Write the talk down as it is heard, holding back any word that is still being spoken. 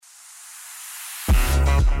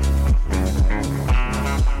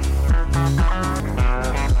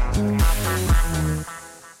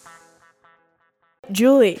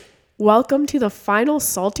Julie, welcome to the final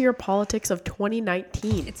Saltier Politics of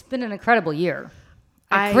 2019. It's been an incredible year.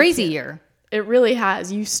 A crazy year. It really has.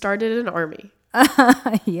 You started an army.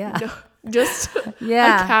 Yeah. No, just a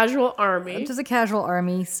casual army. Just a casual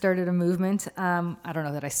army, started a movement. I don't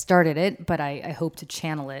know that I started it, but I hope to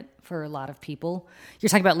channel it for a lot of people. You're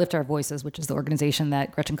talking about Lift Our Voices, which is the organization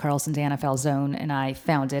that Gretchen Carlson, Diana Falzone, and I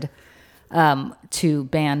founded to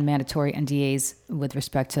ban mandatory NDAs with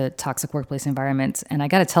respect to toxic workplace environments. And I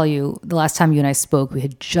got to tell you, the last time you and I spoke, we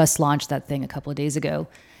had just launched that thing a couple of days ago.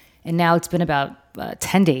 And now it's been about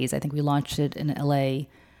 10 days. I think we launched it in LA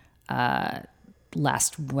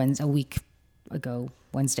last Wednesday, a week ago,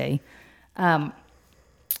 Wednesday. And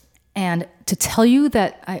to tell you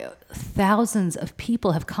that thousands of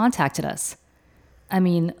people have contacted us. I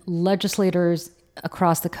mean, legislators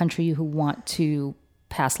across the country who want to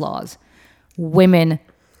pass laws. Women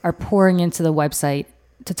are pouring into the website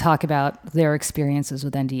to talk about their experiences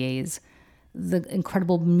with NDAs. The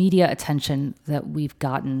incredible media attention that we've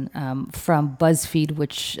gotten from BuzzFeed,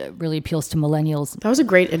 which really appeals to millennials. That was a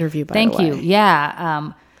great interview, by the way. Thank you.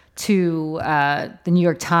 Yeah. To the New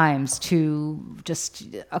York Times, to just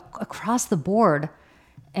across the board.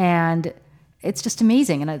 And it's just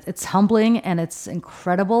amazing. And it's humbling and it's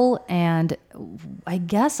incredible. And I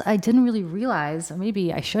guess I didn't really realize, or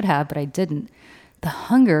maybe I should have, but I didn't, the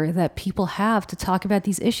hunger that people have to talk about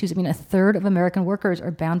these issues. I mean, a third of American workers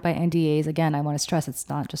are bound by NDAs. Again, I want to stress it's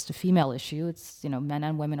not just a female issue. It's, men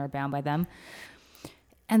and women are bound by them.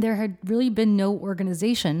 And there had really been no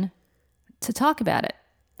organization to talk about it.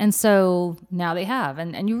 And so now they have.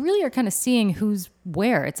 And you really are kind of seeing who's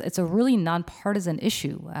where. It's a really nonpartisan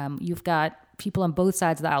issue. You've got people on both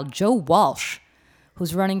sides of the aisle. Joe Walsh,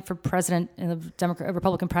 who's running for president in the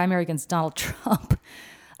Republican primary against Donald Trump,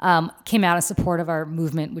 came out in support of our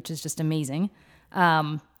movement, which is just amazing.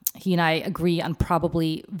 He and I agree on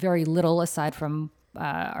probably very little aside from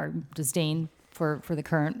our disdain for the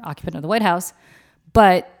current occupant of the White House.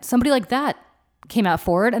 But somebody like that came out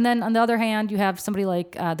forward. And then on the other hand, you have somebody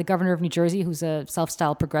like the governor of New Jersey, who's a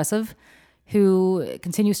self-styled progressive, who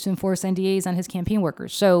continues to enforce NDAs on his campaign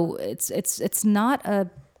workers. So it's not a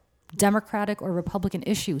Democratic or Republican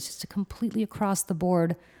issue. It's just a completely across the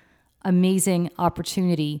board amazing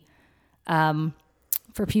opportunity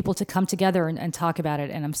for people to come together and talk about it.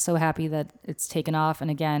 And I'm so happy that it's taken off.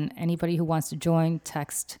 And again, anybody who wants to join,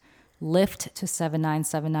 text LIFT to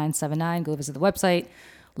 797979. Go visit the website,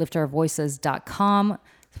 liftourvoices.com.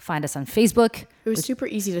 Find us on Facebook. It was super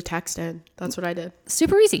easy to text in. That's what I did.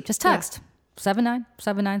 Super easy. Just text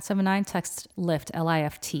 797979. Text LIFT,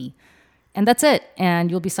 L-I-F-T. And that's it. And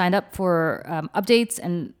you'll be signed up for updates.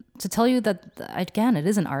 And to tell you that, again, it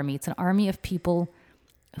is an army. It's an army of people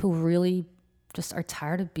who really just are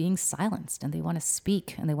tired of being silenced. And they want to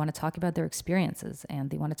speak. And they want to talk about their experiences. And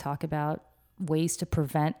they want to talk about ways to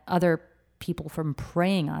prevent other people from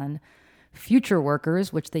preying on future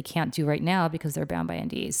workers, which they can't do right now because they're bound by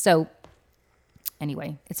NDAs. So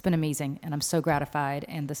anyway, it's been amazing, and I'm so gratified,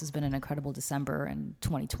 and this has been an incredible December, and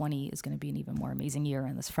 2020 is going to be an even more amazing year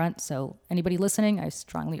on this front. So anybody listening, I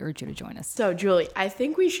strongly urge you to join us. So, Julie, I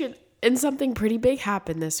think we should, and something pretty big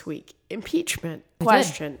happened this week. Impeachment.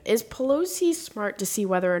 Question. Is Pelosi smart to see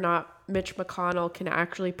whether or not Mitch McConnell can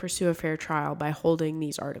actually pursue a fair trial by holding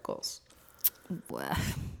these articles? Well,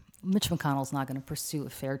 Mitch McConnell's not going to pursue a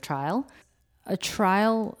fair trial. A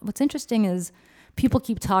trial, what's interesting is people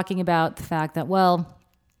keep talking about the fact that, well,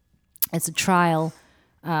 it's a trial.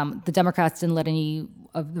 The Democrats didn't let any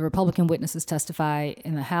of the Republican witnesses testify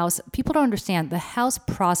in the House. People don't understand the House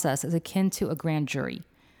process is akin to a grand jury.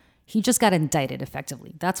 He just got indicted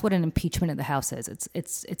effectively. That's what an impeachment in the House is.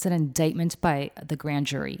 It's an indictment by the grand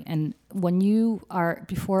jury. And when you are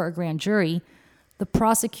before a grand jury, the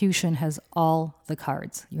prosecution has all the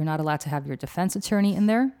cards. You're not allowed to have your defense attorney in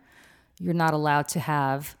there. You're not allowed to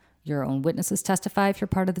have your own witnesses testify if you're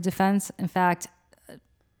part of the defense. In fact,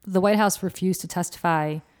 the White House refused to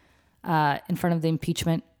testify in front of the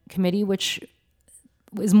impeachment committee, which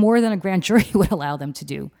is more than a grand jury would allow them to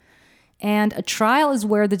do. And a trial is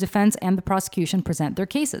where the defense and the prosecution present their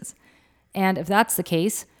cases. And if that's the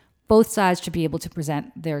case, both sides should be able to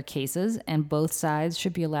present their cases, and both sides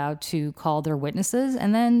should be allowed to call their witnesses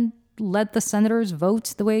and then let the senators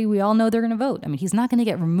vote the way we all know they're going to vote. I mean, he's not going to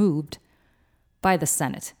get removed by the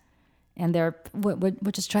Senate. And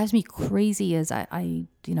what just drives me crazy is I've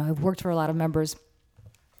worked for a lot of members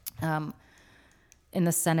in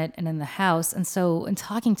the Senate and in the House. And so in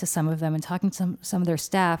talking to some of them and talking to some of their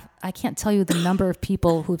staff, I can't tell you the number of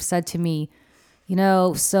people who've said to me,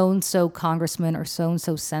 so-and-so congressman or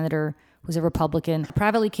so-and-so senator who's a Republican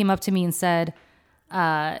privately came up to me and said,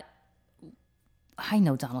 I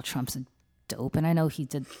know Donald Trump's a dope, and I know he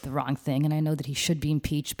did the wrong thing, and I know that he should be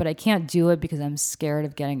impeached, but I can't do it because I'm scared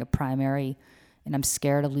of getting a primary, and I'm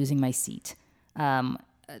scared of losing my seat.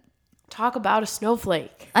 Talk about a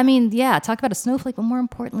snowflake. I mean, yeah, talk about a snowflake, but more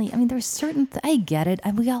importantly, I mean, there's certain, I get it.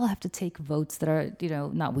 And we all have to take votes that are,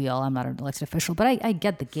 not we all, I'm not an elected official, but I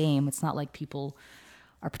get the game. It's not like people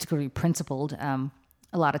are particularly principled a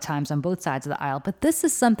lot of times on both sides of the aisle. But this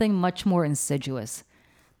is something much more insidious.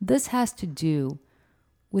 This has to do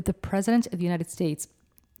with the President of the United States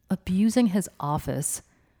abusing his office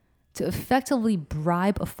to effectively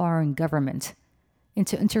bribe a foreign government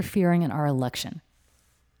into interfering in our election.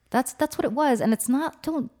 That's what it was. And it's not,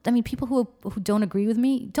 people who don't agree with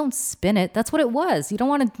me, don't spin it. That's what it was. You don't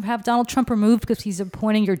want to have Donald Trump removed because he's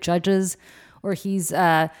appointing your judges, or he's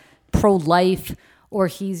pro-life, or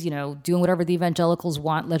he's, doing whatever the evangelicals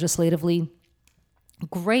want legislatively.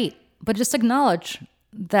 Great. But just acknowledge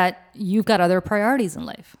that you've got other priorities in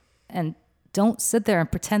life. And don't sit there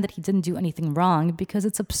and pretend that he didn't do anything wrong, because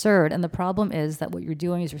it's absurd. And the problem is that what you're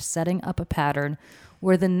doing is you're setting up a pattern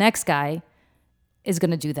where the next guy is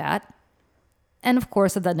going to do that. And of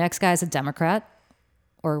course, if the next guy is a Democrat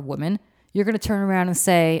or woman, you're going to turn around and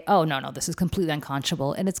say, oh, no, this is completely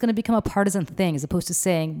unconscionable. And it's going to become a partisan thing, as opposed to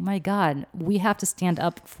saying, my God, we have to stand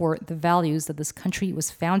up for the values that this country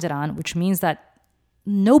was founded on, which means that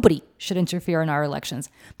nobody should interfere in our elections.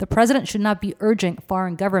 The president should not be urging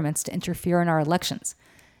foreign governments to interfere in our elections.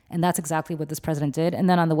 And that's exactly what this president did. And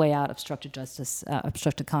then on the way out,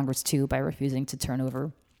 obstructed Congress too, by refusing to turn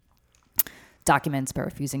over documents, by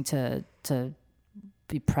refusing to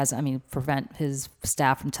be present. Prevent his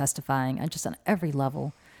staff from testifying, and just on every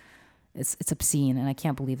level, it's obscene. And I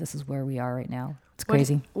can't believe this is where we are right now. It's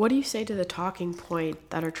crazy. What do you say to the talking point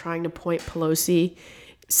that are trying to point Pelosi,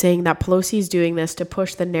 saying that Pelosi's doing this to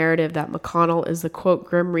push the narrative that McConnell is the quote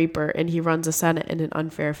Grim Reaper and he runs the Senate in an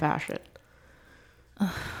unfair fashion?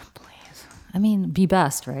 Please. Be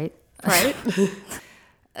best, right? Right.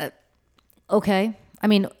 Okay.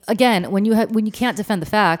 Again, when you can't defend the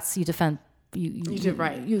facts, you defend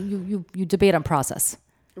you debate on process.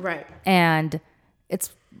 Right. And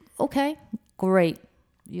it's okay, great.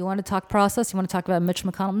 You want to talk process? You want to talk about Mitch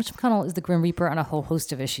McConnell? Mitch McConnell is the Grim Reaper on a whole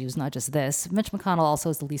host of issues, not just this. Mitch McConnell also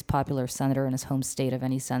is the least popular senator in his home state of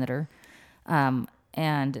any senator. His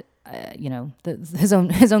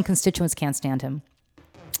own constituents can't stand him.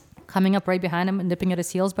 Coming up right behind him and nipping at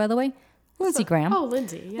his heels, by the way, Lindsey Graham. Oh,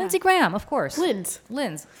 Lindsey, yeah. Lindsey Graham, of course. Lindsey.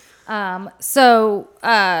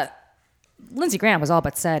 Lindsey Graham was all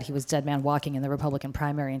but said he was dead man walking in the Republican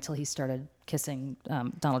primary until he started kissing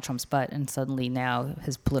Donald Trump's butt, and suddenly now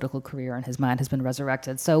his political career in his mind has been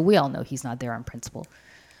resurrected. So we all know he's not there on principle.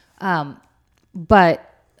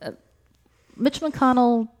 But Mitch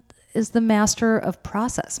McConnell is the master of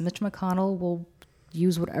process. Mitch McConnell will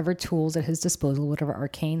use whatever tools at his disposal, whatever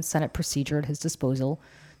arcane Senate procedure at his disposal,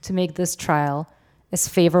 to make this trial as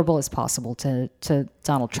favorable as possible to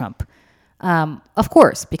Donald Trump. Of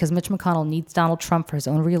course, because Mitch McConnell needs Donald Trump for his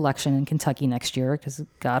own reelection in Kentucky next year, because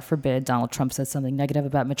God forbid Donald Trump says something negative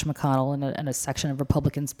about Mitch McConnell and a section of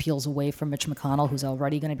Republicans peels away from Mitch McConnell, who's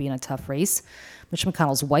already going to be in a tough race. Mitch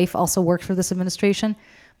McConnell's wife also worked for this administration.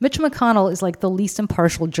 Mitch McConnell is like the least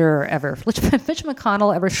impartial juror ever. If Mitch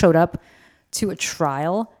McConnell ever showed up to a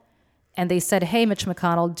trial and they said, hey, Mitch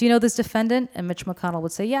McConnell, do you know this defendant? And Mitch McConnell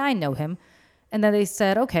would say, yeah, I know him. And then they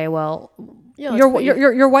said, okay, well, yeah,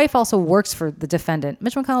 your wife also works for the defendant.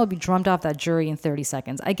 Mitch McConnell would be drummed off that jury in 30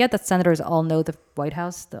 seconds. I get that senators all know the White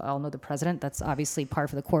House, they all know the president. That's obviously par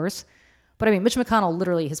for the course. But Mitch McConnell,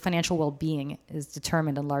 literally, his financial well-being is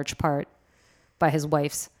determined in large part by his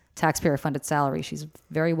wife's taxpayer-funded salary. She's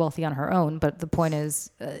very wealthy on her own, but the point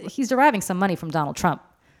is he's deriving some money from Donald Trump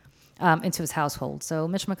into his household. So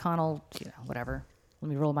Mitch McConnell, whatever. Let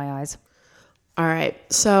me roll my eyes. All right.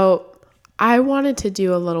 So I wanted to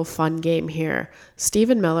do a little fun game here.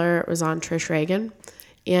 Stephen Miller was on Trish Reagan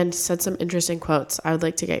and said some interesting quotes. I would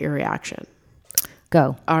like to get your reaction.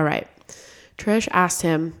 Go. All right. Trish asked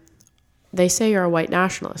him, they say you're a white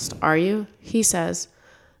nationalist, are you? He says,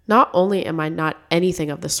 not only am I not anything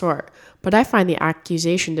of the sort, but I find the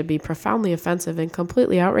accusation to be profoundly offensive and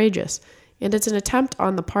completely outrageous. And it's an attempt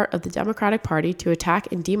on the part of the Democratic Party to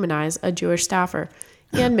attack and demonize a Jewish staffer.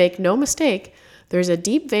 And make no mistake, there's a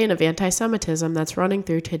deep vein of anti-Semitism that's running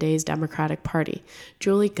through today's Democratic Party.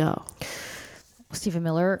 Julie, go. Stephen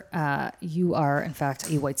Miller, you are, in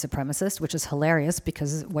fact, a white supremacist, which is hilarious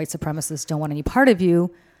because white supremacists don't want any part of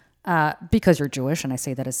you because you're Jewish, and I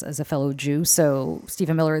say that as a fellow Jew. So,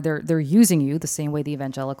 Stephen Miller, they're using you the same way the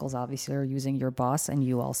evangelicals obviously are using your boss and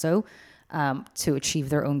you also to achieve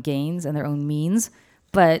their own gains and their own means.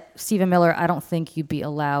 But Stephen Miller, I don't think you'd be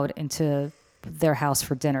allowed into their house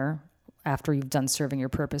for dinner after you've done serving your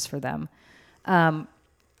purpose for them.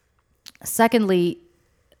 Secondly,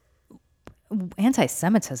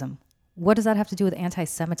 anti-Semitism. What does that have to do with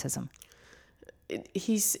anti-Semitism?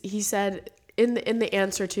 He said in the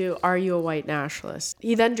answer to, are you a white nationalist?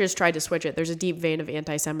 He then just tried to switch it. There's a deep vein of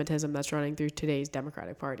anti-Semitism that's running through today's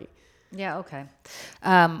Democratic Party. Yeah, okay.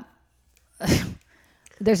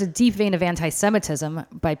 There's a deep vein of anti-Semitism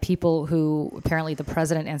by people who apparently the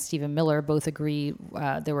president and Stephen Miller both agree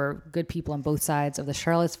there were good people on both sides of the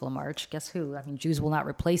Charlottesville March. Guess who? I mean, Jews will not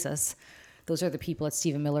replace us. Those are the people that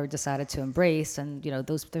Stephen Miller decided to embrace. And,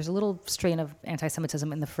 there's a little strain of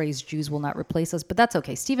anti-Semitism in the phrase Jews will not replace us, but that's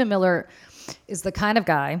okay. Stephen Miller is the kind of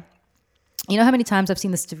guy, you know how many times I've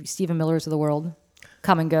seen the Stephen Millers of the world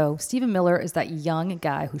come and go? Stephen Miller is that young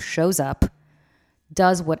guy who shows up,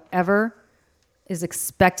 does whatever is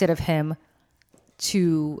expected of him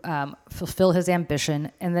to fulfill his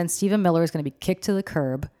ambition, and then Stephen Miller is going to be kicked to the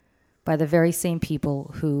curb by the very same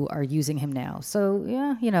people who are using him now. So,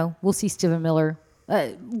 yeah, we'll see Stephen Miller.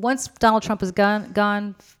 Once Donald Trump is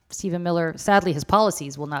gone, Stephen Miller, sadly, his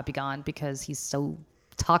policies will not be gone because he's so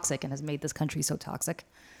toxic and has made this country so toxic.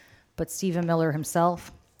 But Stephen Miller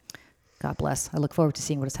himself, God bless. I look forward to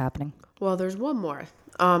seeing what is happening. Well, there's one more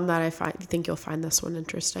that I think you'll find this one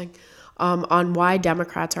interesting, on why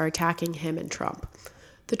Democrats are attacking him and Trump.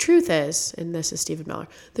 The truth is, and this is Stephen Miller,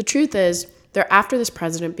 the truth is they're after this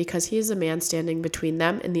president because he is the man standing between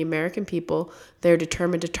them and the American people they're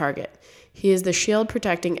determined to target. He is the shield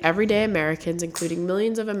protecting everyday Americans, including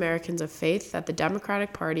millions of Americans of faith that the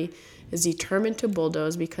Democratic Party is determined to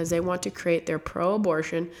bulldoze because they want to create their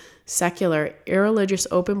pro-abortion, secular, irreligious,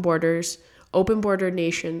 open border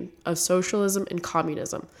nation of socialism and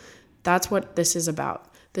communism. That's what this is about.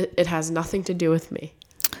 It has nothing to do with me.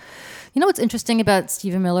 You know what's interesting about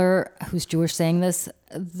Stephen Miller, who's Jewish, saying this?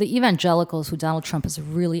 The evangelicals who Donald Trump has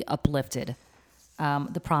really uplifted,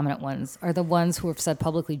 the prominent ones, are the ones who have said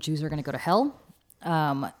publicly Jews are going to go to hell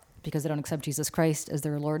because they don't accept Jesus Christ as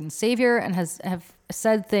their Lord and Savior, and have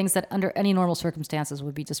said things that under any normal circumstances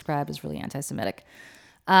would be described as really anti-Semitic.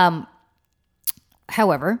 However,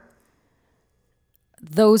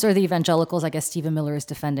 those are the evangelicals I guess Stephen Miller is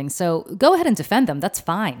defending. So go ahead and defend them. That's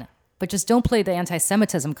fine. But just don't play the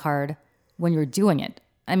anti-Semitism card when you're doing it.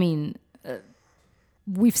 I mean,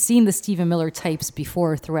 we've seen the Stephen Miller types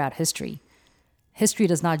before throughout history. History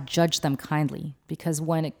does not judge them kindly because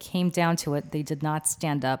when it came down to it, they did not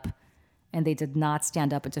stand up, and they did not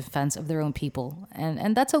stand up in defense of their own people.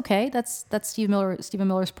 And that's okay. That's Stephen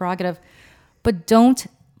Miller's prerogative. But don't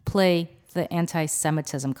play the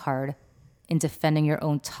anti-Semitism card in defending your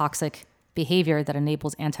own toxic behavior that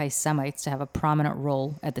enables anti-Semites to have a prominent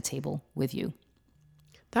role at the table with you.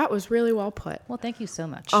 That was really well put. Well, thank you so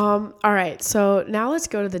much. All right, so now let's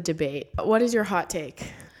go to the debate. What is your hot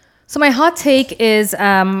take? So my hot take is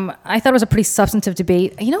I thought it was a pretty substantive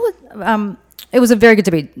debate. You know what? It was a very good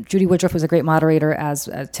debate. Judy Woodruff was a great moderator, as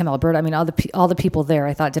Tim Alberta. I mean, all the people there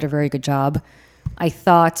I thought did a very good job. I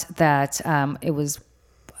thought that it was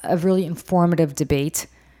a really informative debate.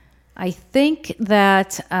 I think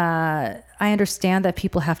that I understand that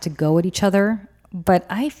people have to go at each other, but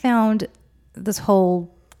I found this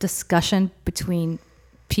whole discussion between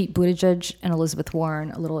Pete Buttigieg and Elizabeth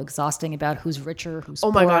Warren a little exhausting about who's richer, who's poor.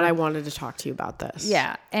 Oh my God, I wanted to talk to you about this.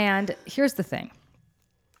 Yeah, and here's the thing.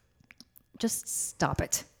 Just stop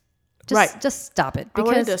it. Just stop it. Because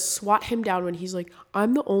I wanted to swat him down when he's like,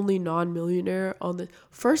 I'm the only non-millionaire on the...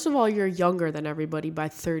 First of all, you're younger than everybody by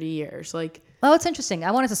 30 years. Like... Oh, it's interesting.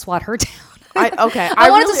 I wanted to swat her down.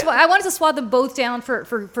 I wanted to swat them both down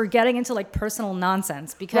for getting into like personal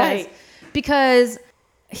nonsense because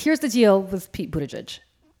here's the deal with Pete Buttigieg.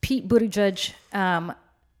 Pete Buttigieg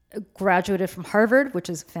graduated from Harvard, which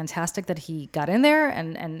is fantastic that he got in there,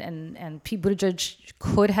 and Pete Buttigieg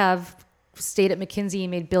could have stayed at McKinsey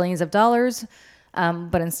and made billions of dollars,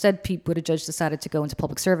 but instead Pete Buttigieg decided to go into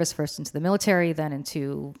public service, first into the military, then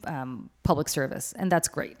into public service, and that's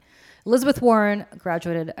great. Elizabeth Warren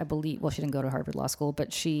graduated, I believe, well, she didn't go to Harvard Law School,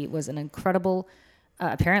 but she was an incredible,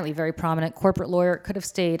 apparently very prominent corporate lawyer, could have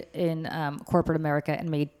stayed in corporate America and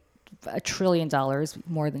made $1 trillion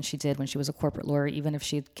more than she did when she was a corporate lawyer, even if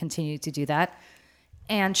she had continued to do that.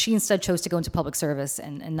 And she instead chose to go into public service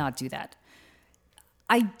and not do that.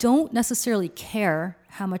 I don't necessarily care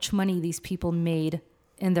how much money these people made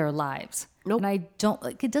in their lives. Nope. And I don't,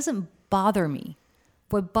 like, it doesn't bother me.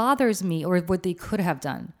 What bothers me, or what they could have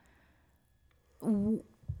done,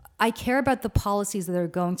 I care about the policies that they're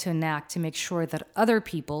going to enact to make sure that other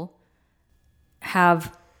people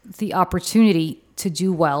have the opportunity to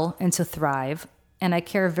do well and to thrive And I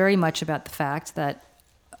care very much about the fact that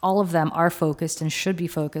all of them are focused and should be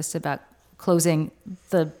focused about closing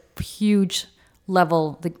the huge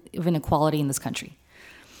level of inequality in this country.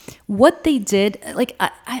 What they did, like,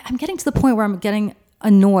 I'm getting to the point where I'm getting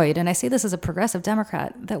annoyed, and I say this as a progressive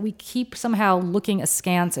Democrat, that we keep somehow looking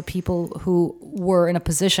askance at people who were in a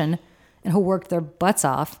position and who worked their butts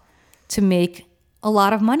off to make a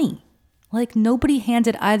lot of money. Like, nobody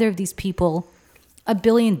handed either of these people $1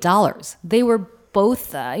 billion. They were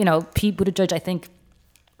both, Pete Buttigieg, I think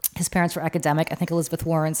his parents were academic. I think Elizabeth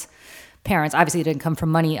Warren's parents obviously didn't come from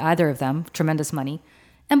money, either of them, tremendous money.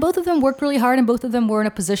 And both of them worked really hard, and both of them were in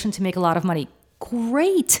a position to make a lot of money.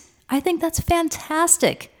 Great. I think that's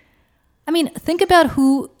fantastic. I mean, think about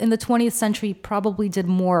who in the 20th century probably did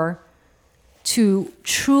more to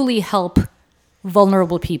truly help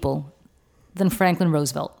vulnerable people than Franklin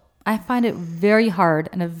Roosevelt. I find it very hard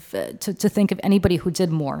to think of anybody who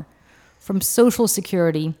did more, from Social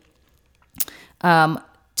Security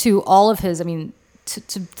to all of his,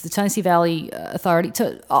 to the Tennessee Valley Authority,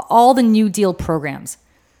 to all the New Deal programs.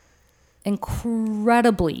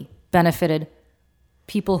 Incredibly benefited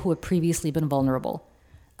people who had previously been vulnerable,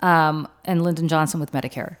 and Lyndon Johnson with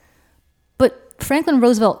Medicare. But Franklin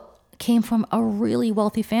Roosevelt came from a really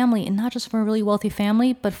wealthy family, and not just from a really wealthy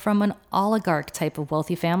family, but from an oligarch type of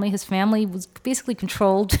wealthy family. His family was basically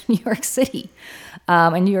controlled New York City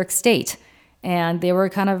and New York State, and they were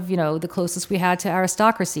kind of, the closest we had to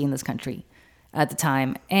aristocracy in this country at the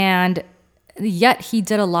time. And yet he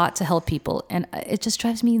did a lot to help people, and it just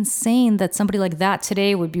drives me insane that somebody like that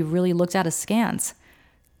today would be really looked at askance.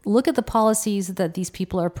 Look at the policies that these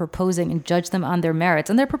people are proposing and judge them on their merits.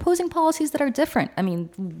 And they're proposing policies that are different. I mean,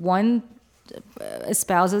 one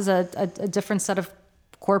espouses a different set of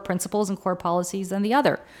core principles and core policies than the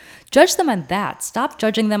other. Judge them on that. Stop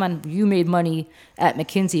judging them on, you made money at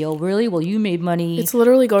McKinsey. Oh, really? Well, you made money. It's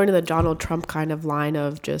literally going to the Donald Trump kind of line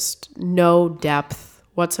of just no depth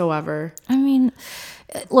whatsoever. I mean,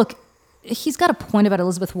 look, he's got a point about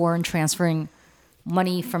Elizabeth Warren transferring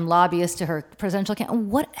money from lobbyists to her presidential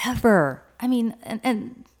campaign. Whatever. I mean,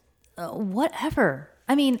 whatever.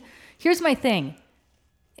 I mean, here's my thing,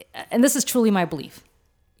 and this is truly my belief.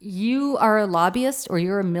 You are a lobbyist or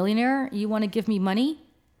you're a millionaire. You want to give me money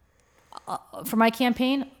for my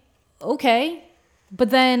campaign? Okay.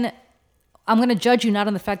 But then I'm going to judge you not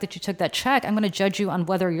on the fact that you took that check. I'm going to judge you on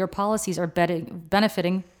whether your policies are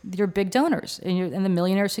benefiting your big donors and the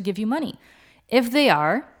millionaires who give you money. If they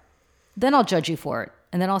are, then I'll judge you for it.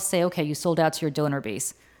 And then I'll say, okay, you sold out to your donor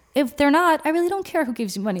base. If they're not, I really don't care who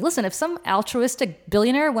gives you money. Listen, if some altruistic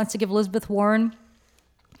billionaire wants to give Elizabeth Warren,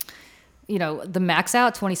 the max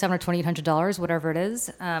out, $2,700 or $2,800, whatever it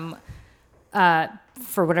is,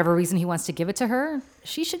 for whatever reason he wants to give it to her,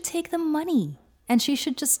 she should take the money. And she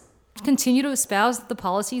should just continue to espouse the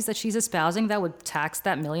policies that she's espousing that would tax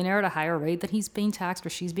that millionaire at a higher rate than he's being taxed or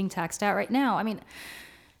she's being taxed at right now. I mean,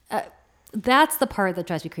 that's the part that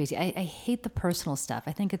drives me crazy. I hate the personal stuff.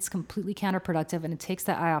 I think it's completely counterproductive, and it takes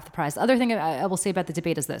that eye off the prize. The other thing I will say about the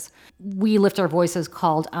debate is this. We Lift Our Voices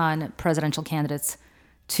called on presidential candidates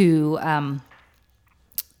to come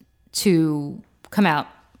out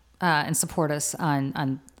and support us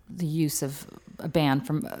on the use of a ban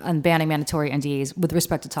on banning mandatory NDAs with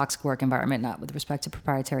respect to toxic work environment, not with respect to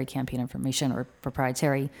proprietary campaign information or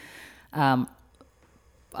proprietary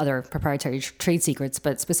other proprietary trade secrets,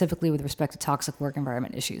 but specifically with respect to toxic work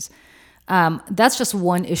environment issues. That's just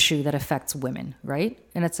one issue that affects women, right?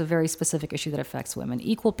 And it's a very specific issue that affects women.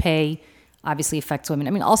 Equal pay obviously affects women.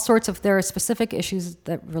 I mean, there are specific issues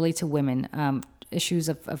that relate to women, issues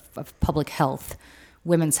of public health,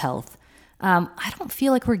 women's health. I don't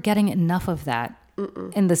feel like we're getting enough of that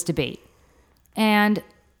in this debate. And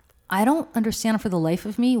I don't understand for the life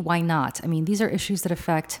of me why not. I mean, these are issues that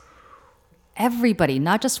affect everybody,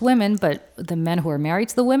 not just women, but the men who are married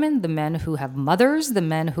to the women, the men who have mothers, the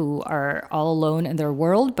men who are all alone in their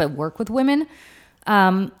world but work with women.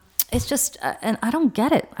 It's just, and I don't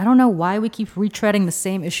get it. I don't know why we keep retreading the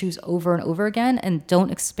same issues over and over again and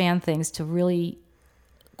don't expand things to really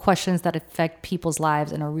questions that affect people's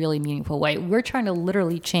lives in a really meaningful way. We're trying to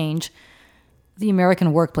literally change the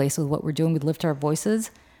American workplace with what we're doing with Lift Our Voices,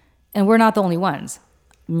 and we're not the only ones.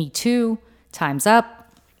 Me Too, Time's Up,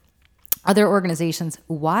 other organizations.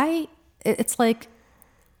 Why? It's like,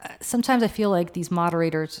 sometimes I feel like these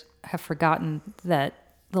moderators have forgotten that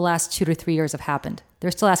the last 2 to 3 years have happened. They're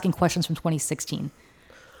still asking questions from 2016.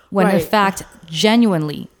 When in fact,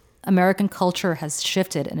 genuinely, American culture has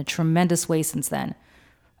shifted in a tremendous way since then.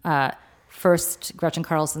 First, Gretchen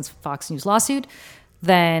Carlson's Fox News lawsuit,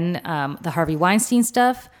 then the Harvey Weinstein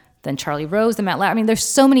stuff, then Charlie Rose, then Matt Lauer. I mean, there's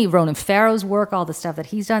so many, Ronan Farrow's work, all the stuff that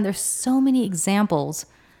he's done. There's so many examples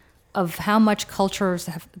of how much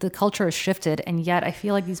the culture has shifted, and yet I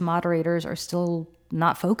feel like these moderators are still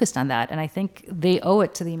not focused on that. And I think they owe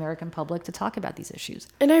it to the American public to talk about these issues.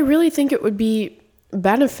 And I really think it would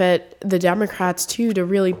benefit the Democrats too to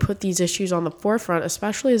really put these issues on the forefront,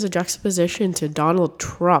 especially as a juxtaposition to Donald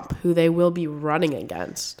Trump, who they will be running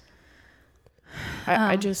against.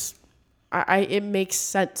 It makes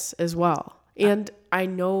sense as well. And I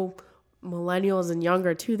know millennials and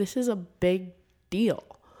younger too, this is a big deal.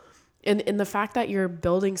 And the fact that you're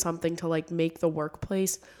building something to like make the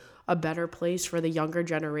workplace a better place for the younger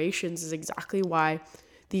generations is exactly why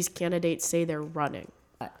these candidates say they're running.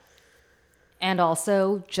 And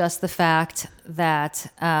also just the fact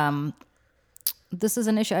that this is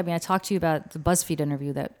an issue. I mean, I talked to you about the BuzzFeed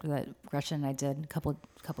interview that Gretchen and I did a couple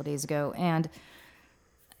of days ago, and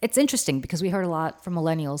it's interesting because we heard a lot from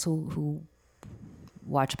millennials who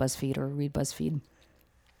watch BuzzFeed or read BuzzFeed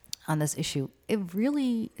on this issue. It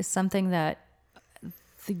really is something that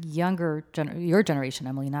the your generation,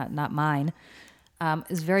 Emily, not mine,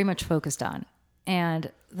 is very much focused on.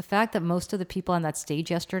 And the fact that most of the people on that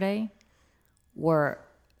stage yesterday were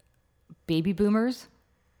baby boomers,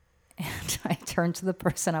 and I turned to the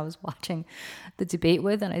person I was watching the debate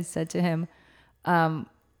with, and I said to him,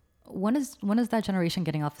 when is that generation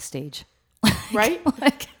getting off the stage? Right?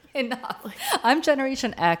 Enough. I'm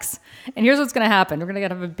Generation X, and here's what's going to happen. We're going to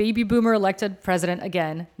have a baby boomer elected president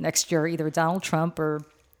again next year, either Donald Trump or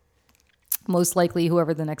most likely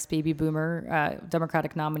whoever the next baby boomer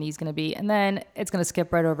Democratic nominee is going to be. And then it's going to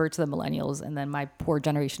skip right over to the millennials, and then my poor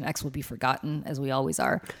Generation X will be forgotten, as we always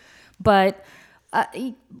are. But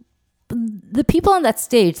the people on that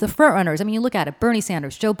stage, the front runners, I mean, you look at it, Bernie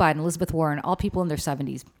Sanders, Joe Biden, Elizabeth Warren, all people in their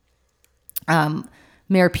 70s.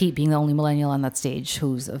 Mayor Pete being the only millennial on that stage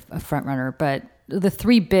who's a front runner. But the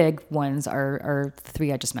three big ones are the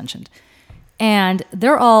three I just mentioned. And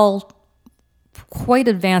they're all quite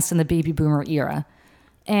advanced in the baby boomer era.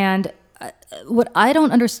 And what I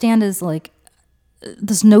don't understand is like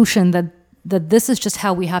this notion that this is just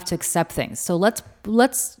how we have to accept things. So let's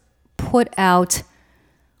put out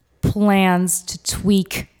plans to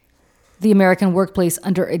tweak the American workplace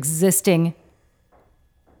under existing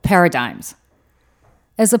paradigms,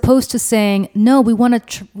 as opposed to saying, no, we want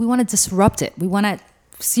to disrupt it. We want to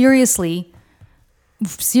seriously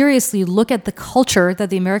look at the culture that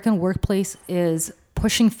the American workplace is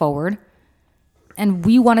pushing forward, and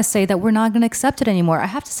we want to say that we're not going to accept it anymore. I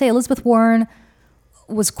have to say, Elizabeth Warren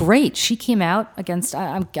was great. She came out against,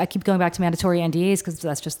 I keep going back to mandatory NDAs because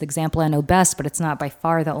that's just the example I know best, but it's not by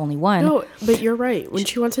far the only one. No, but you're right. When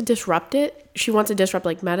she wants to disrupt it, she wants to disrupt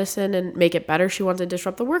like medicine and make it better. She wants to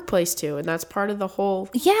disrupt the workplace too. And that's part of the whole,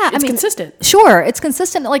 it's consistent. Sure, it's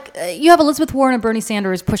consistent. Like you have Elizabeth Warren and Bernie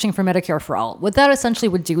Sanders pushing for Medicare for all. What that essentially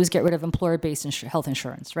would do is get rid of employer-based health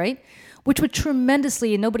insurance, right? Which would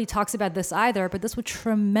tremendously, and nobody talks about this either, but this would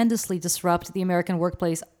tremendously disrupt the American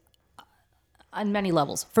workplace on many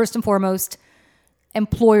levels. First and foremost,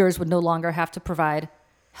 employers would no longer have to provide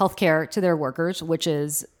health care to their workers, which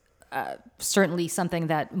is certainly something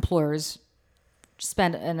that employers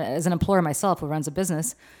spend. And as an employer myself who runs a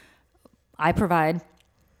business, I provide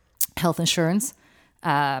health insurance,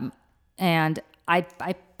 and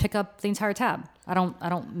I pick up the entire tab. I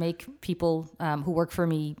don't make people who work for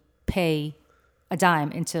me pay a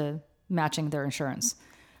dime into matching their insurance.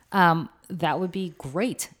 That would be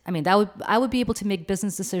great. I mean, I would be able to make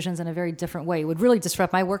business decisions in a very different way. It would really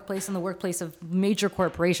disrupt my workplace and the workplace of major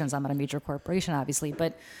corporations. I'm not a major corporation, obviously,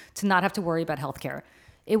 but to not have to worry about healthcare.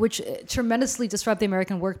 It would tremendously disrupt the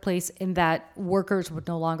American workplace in that workers would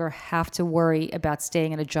no longer have to worry about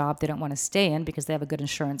staying in a job they don't want to stay in because they have a good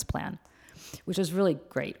insurance plan, which is really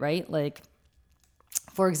great, right? Like,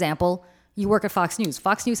 for example, you work at Fox News.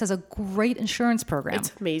 Fox News has a great insurance program.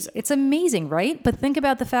 It's amazing. It's amazing, right? But think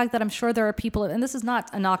about the fact that I'm sure there are people, and this is not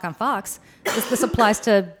a knock on Fox. This applies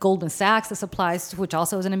to Goldman Sachs. This applies to, which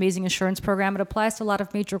also is an amazing insurance program. It applies to a lot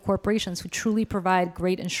of major corporations who truly provide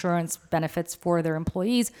great insurance benefits for their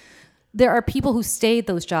employees. There are people who stay at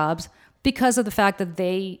those jobs because of the fact that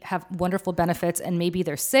they have wonderful benefits, and maybe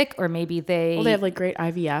they're sick, or maybe they have like great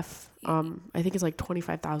IVF. I think it's like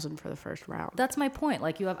 $25,000 for the first round. That's my point.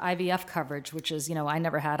 Like you have IVF coverage, which is, I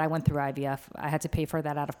never had. I went through IVF. I had to pay for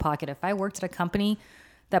that out of pocket. If I worked at a company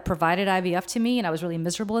that provided IVF to me and I was really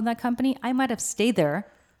miserable in that company, I might have stayed there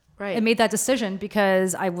and made that decision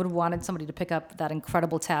because I would have wanted somebody to pick up that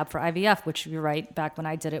incredible tab for IVF, which you're right, back when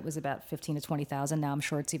I did it was about $15,000 to $20,000. Now I'm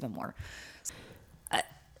sure it's even more.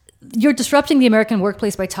 You're disrupting the American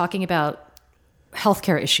workplace by talking about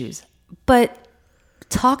healthcare issues, but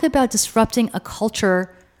talk about disrupting a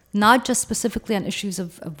culture, not just specifically on issues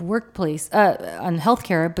of workplace, on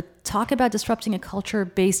healthcare, but talk about disrupting a culture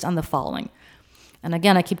based on the following. And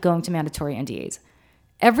again, I keep going to mandatory NDAs.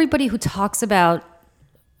 Everybody who talks about,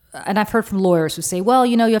 and I've heard from lawyers who say, well,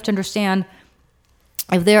 you have to understand,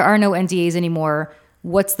 if there are no NDAs anymore,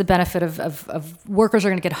 what's the benefit of workers are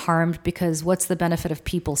going to get harmed, because what's the benefit of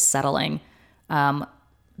people settling?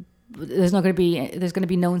 There's going to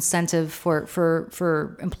be no incentive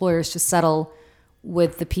for employers to settle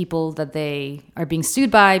with the people that they are being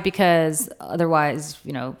sued by, because otherwise,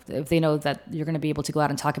 if they know that you're going to be able to go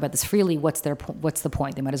out and talk about this freely, what's the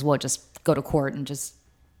point? They might as well just go to court and just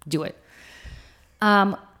do it.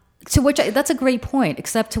 That's a great point,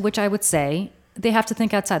 except to which I would say they have to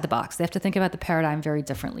think outside the box. They have to think about the paradigm very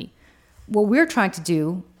differently. What we're trying to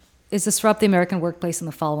do is disrupt the American workplace in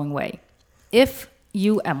the following way. If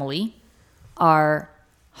you, Emily, are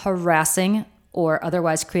harassing or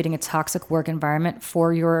otherwise creating a toxic work environment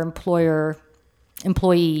for your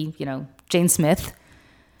employee, Jane Smith,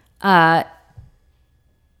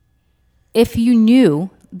 if you knew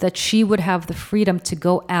that she would have the freedom to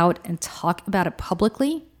go out and talk about it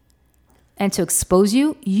publicly and to expose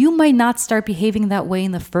you, you might not start behaving that way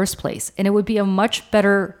in the first place. And it would be a much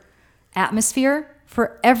better atmosphere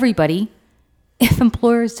for everybody if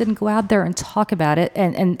employers didn't go out there and talk about it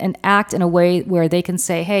and act in a way where they can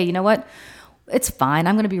say, hey, you know what? It's fine.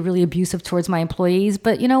 I'm going to be really abusive towards my employees,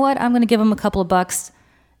 but you know what? I'm going to give them a couple of bucks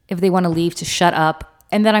if they want to leave to shut up.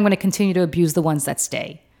 And then I'm going to continue to abuse the ones that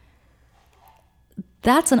stay.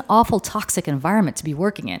 That's an awful toxic environment to be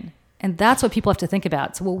working in. And that's what people have to think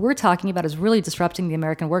about. So what we're talking about is really disrupting the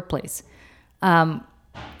American workplace. I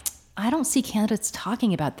don't see candidates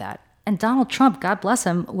talking about that. And Donald Trump, God bless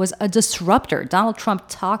him, was a disruptor. Donald Trump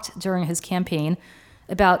talked during his campaign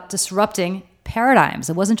about disrupting paradigms.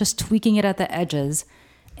 It wasn't just tweaking it at the edges.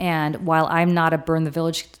 And while I'm not a burn the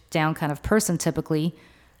village down kind of person typically,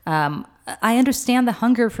 I understand the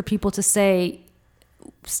hunger for people to say,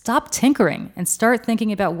 stop tinkering and start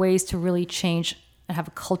thinking about ways to really change and have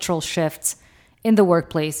a cultural shift in the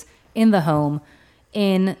workplace, in the home,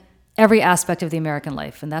 in every aspect of the American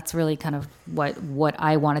life. And that's really kind of what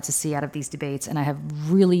I wanted to see out of these debates. And I have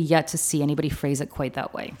really yet to see anybody phrase it quite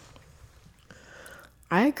that way.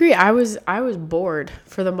 I agree. I was bored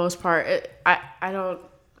for the most part.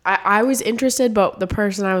 I was interested, but the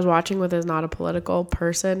person I was watching with is not a political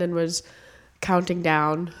person and was counting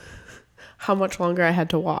down how much longer I had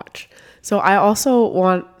to watch. So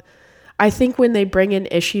I think when they bring in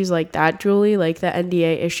issues like that, Julie, like the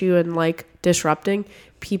NDA issue and like disrupting,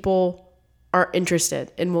 people are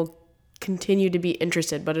interested and will continue to be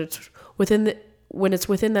interested. But it's when it's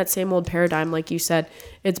within that same old paradigm, like you said,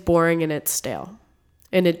 it's boring and it's stale.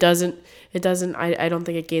 And I don't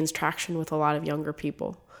think it gains traction with a lot of younger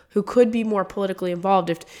people who could be more politically involved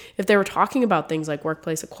if they were talking about things like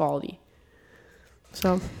workplace equality.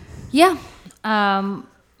 So, yeah.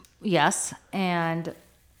 Yes. And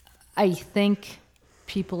I think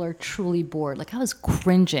people are truly bored. Like I was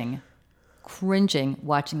cringing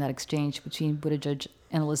watching that exchange between Buttigieg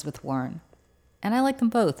and Elizabeth Warren. And I like them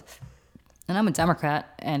both. And I'm a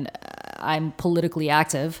Democrat and I'm politically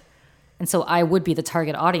active. And so I would be the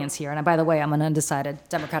target audience here. And by the way, I'm an undecided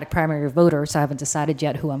Democratic primary voter, so I haven't decided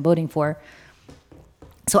yet who I'm voting for.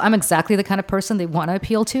 So I'm exactly the kind of person they want to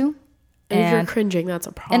appeal to. And if you're cringing, that's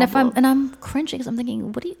a problem. And I'm cringing because I'm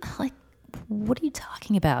thinking, what are you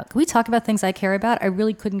talking about? Can we talk about things I care about? I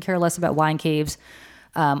really couldn't care less about wine caves,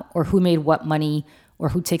 or who made what money, or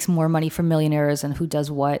who takes more money from millionaires and who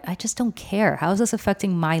does what. I just don't care. How is this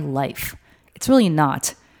affecting my life? It's really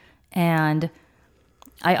not. And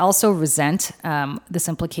I also resent this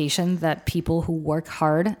implication that people who work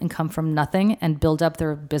hard and come from nothing and build up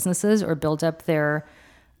their businesses or build up their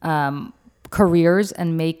careers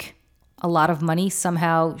and make a lot of money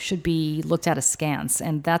somehow should be looked at askance.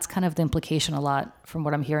 And that's kind of the implication a lot from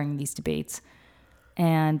what I'm hearing in these debates.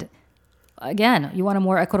 And again, you want a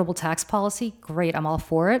more equitable tax policy? Great, I'm all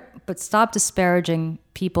for it. But stop disparaging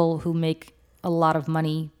people who make a lot of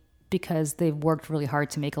money because they've worked really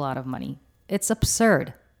hard to make a lot of money. It's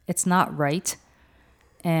absurd. It's not right.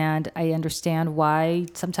 And I understand why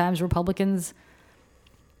sometimes Republicans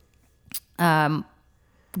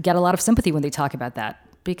get a lot of sympathy when they talk about that.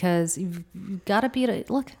 Because you've got to be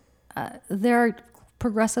there are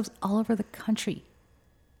progressives all over the country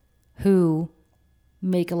who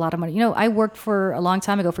make a lot of money. I worked for a long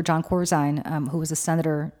time ago for John Corzine, who was a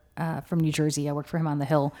senator from New Jersey. I worked for him on the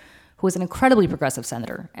Hill, who was an incredibly progressive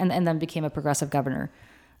senator and then became a progressive governor.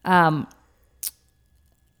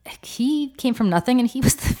 He came from nothing and he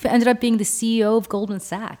ended up being the CEO of Goldman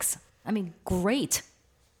Sachs. I mean, great.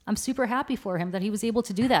 I'm super happy for him that he was able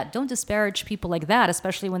to do that. Don't disparage people like that,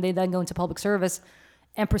 especially when they then go into public service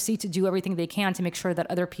and proceed to do everything they can to make sure that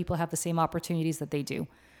other people have the same opportunities that they do,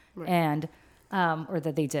 and or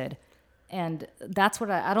that they did. And that's what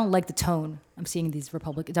I don't like the tone I'm seeing in these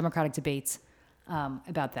Democratic debates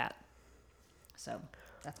about that. So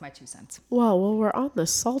that's my 2 cents. Well, we're on the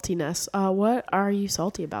saltiness. What are you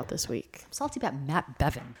salty about this week? I'm salty about Matt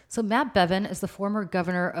Bevin. So Matt Bevin is the former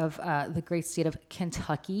governor of the great state of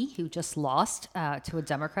Kentucky, who just lost to a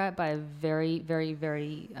Democrat by a very, very,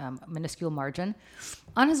 very minuscule margin.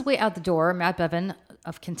 On his way out the door, Matt Bevin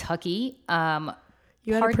of Kentucky,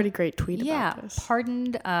 you had a pretty great tweet about this.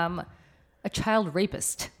 Pardoned a child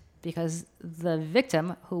rapist because the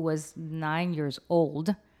victim, who was 9 years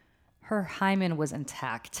old, her hymen was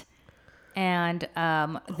intact. And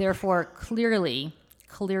therefore, clearly,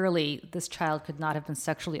 this child could not have been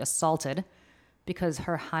sexually assaulted because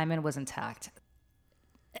her hymen was intact.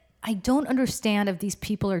 I don't understand if these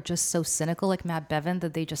people are just so cynical like Matt Bevin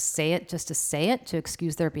that they just say it just to say it, to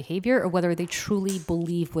excuse their behavior, or whether they truly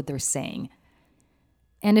believe what they're saying.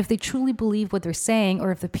 And if they truly believe what they're saying,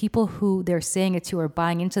 or if the people who they're saying it to are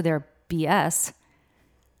buying into their BS,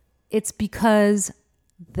 it's because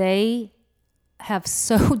they have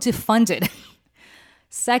so defunded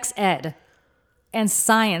sex ed and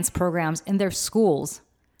science programs in their schools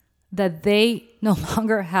that they no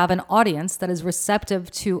longer have an audience that is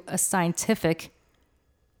receptive to a scientific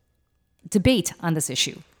debate on this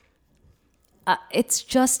issue. It's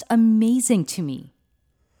just amazing to me.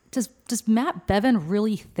 Does Matt Bevin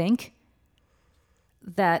really think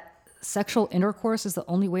that sexual intercourse is the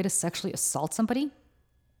only way to sexually assault somebody?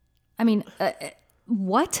 I mean,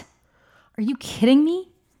 what? Are you kidding me?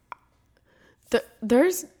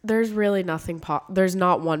 There's really nothing. There's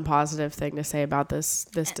not one positive thing to say about this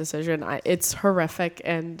decision. It's horrific,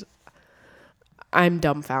 and I'm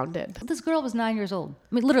dumbfounded. This girl was 9 years old.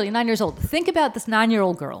 I mean, literally 9 years old. Think about this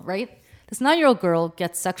 9-year-old girl, right? This 9-year-old girl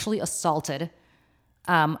gets sexually assaulted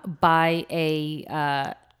by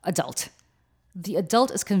a adult. The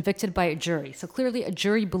adult is convicted by a jury. So clearly a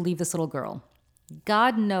jury believed this little girl.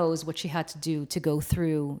 God knows what she had to do to go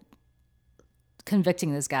through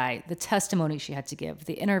convicting this guy, the testimony she had to give,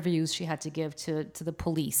 the interviews she had to give to the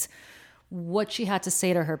police, what she had to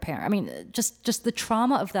say to her parent. I mean, just the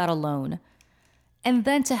trauma of that alone. And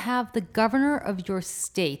then to have the governor of your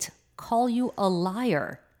state call you a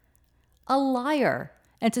liar,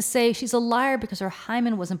 and to say she's a liar because her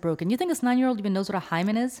hymen wasn't broken. You think this 9-year-old even knows what a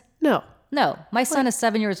hymen is? No. My son is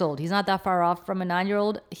 7 years old. He's not that far off from a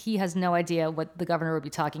 9-year-old. He has no idea what the governor would be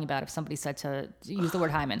talking about if somebody said to use the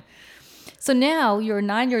word hymen. So now you're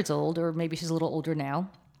 9 years old, or maybe she's a little older now,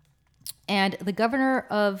 and the governor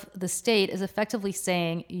of the state is effectively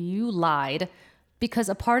saying you lied because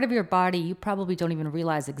a part of your body you probably don't even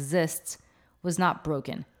realize exists was not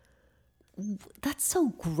broken. That's so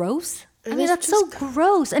gross. I mean, that's so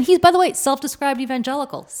gross. And he's, by the way, self-described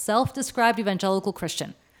evangelical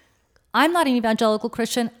Christian. I'm not an evangelical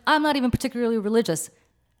Christian. I'm not even particularly religious.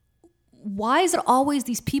 Why is it always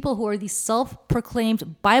these people who are these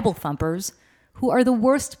self-proclaimed Bible thumpers who are the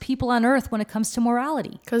worst people on earth when it comes to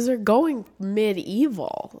morality? Because they're going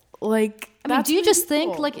medieval. Like, I mean, do you just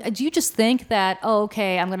think that, oh,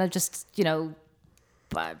 okay, I'm going to just,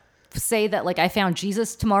 say that like I found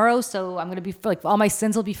Jesus tomorrow, so I'm going to be like all my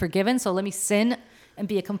sins will be forgiven. So let me sin and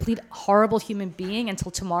be a complete horrible human being until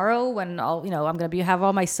tomorrow when I'm going to have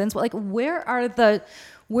all my sins. Like, where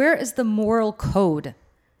is the moral code?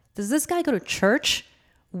 Does this guy go to church?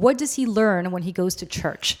 What does he learn when he goes to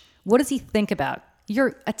church? What does he think about?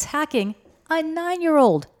 You're attacking a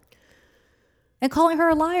 9-year-old and calling her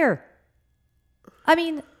a liar. I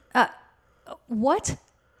mean, what?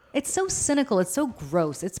 It's so cynical. It's so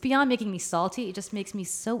gross. It's beyond making me salty. It just makes me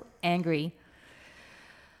so angry.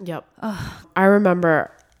 Yep. I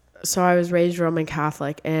remember, so I was raised Roman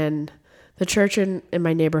Catholic, and the church in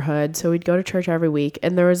my neighborhood, so we'd go to church every week,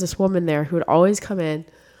 and there was this woman there who would always come in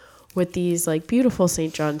with these like beautiful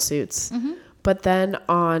St. John suits. Mm-hmm. But then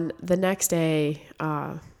on the next day,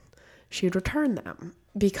 she would return them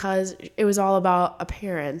because it was all about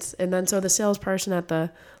appearance. And then so the salesperson at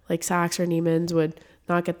the like Saks or Neiman's would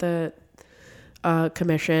not get the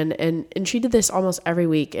commission. And she did this almost every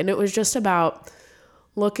week. And it was just about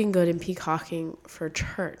looking good and peacocking for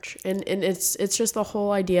church. And it's just the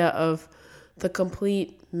whole idea of the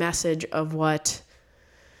complete message of what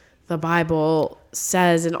the Bible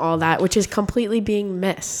says and all that, which is completely being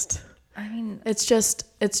missed. I mean, it's just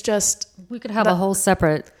we could have a whole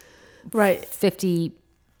separate 50-hour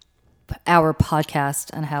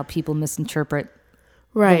podcast on how people misinterpret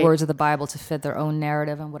the words of the Bible to fit their own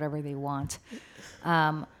narrative and whatever they want.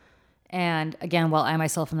 And again, while I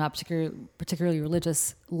myself am not particularly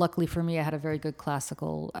religious, luckily for me, I had a very good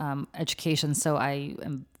classical education, so I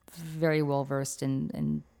am very well versed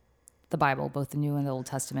in the Bible, both the New and the Old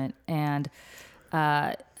Testament. And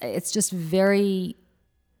it's just very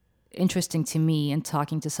interesting to me in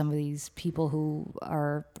talking to some of these people who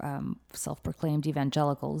are self-proclaimed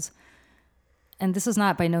evangelicals. And this is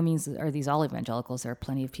not, by no means are these all evangelicals. There are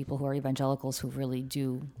plenty of people who are evangelicals who really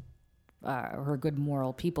do, who are good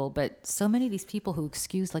moral people. But so many of these people who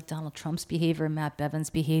excuse like Donald Trump's behavior, Matt Bevin's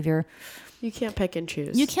behavior. You can't pick and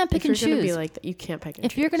choose. You can't pick and choose. If you're going to be like that, you can't pick and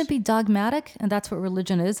choose. If you're going to be dogmatic, and that's what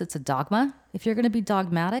religion is, it's a dogma. If you're going to be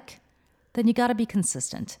dogmatic, then you got to be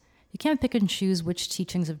consistent. You can't pick and choose which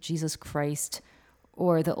teachings of Jesus Christ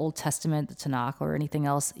or the Old Testament, the Tanakh, or anything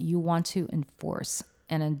else you want to enforce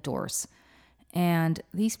and endorse. And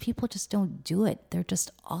these people just don't do it. They're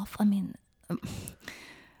just off. I mean,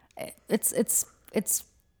 it's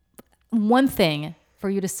one thing for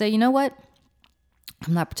you to say, you know what?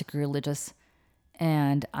 I'm not particularly religious,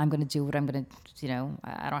 and I'm going to do what I'm going to,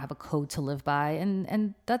 I don't have a code to live by,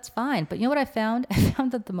 and that's fine. But you know what I found? I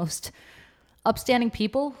found that the most upstanding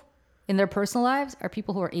people in their personal lives are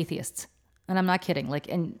people who are atheists. And I'm not kidding.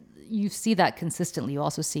 And you see that consistently. You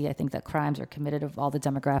also see, I think, that crimes are committed of all the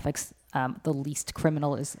demographics. The least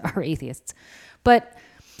criminal are atheists. But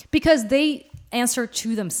because they answer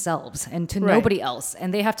to themselves and to nobody else,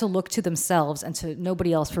 and they have to look to themselves and to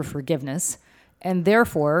nobody else for forgiveness. And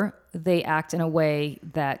therefore, they act in a way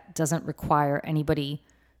that doesn't require anybody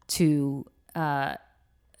to,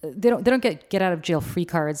 they don't get out of jail free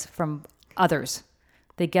cards from others.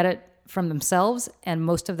 They get it from themselves, and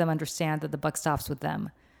most of them understand that the buck stops with them.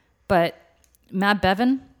 But Matt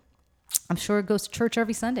Bevin, I'm sure goes to church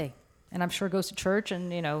every Sunday, and I'm sure goes to church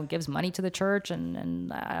and gives money to the church,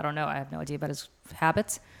 and I don't know, I have no idea about his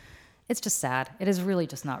habits. It's just sad. It is really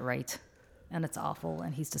just not right, and it's awful,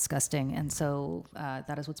 and he's disgusting, and so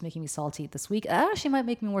that is what's making me salty this week. That actually might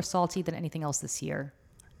make me more salty than anything else this year.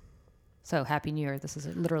 So Happy New Year. This is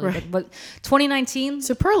literally, but 2019.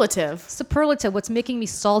 Superlative. What's making me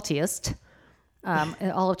saltiest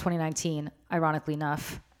in all of 2019, ironically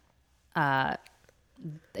enough,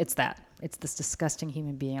 it's that. It's this disgusting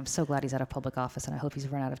human being. I'm so glad he's out of public office, and I hope he's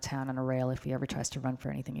run out of town on a rail if he ever tries to run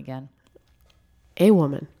for anything again. A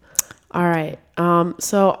woman. All right.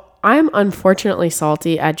 So I'm unfortunately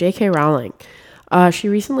salty at J.K. Rowling. She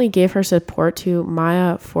recently gave her support to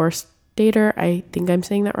Maya Forstater, I think I'm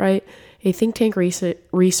saying that right, a think tank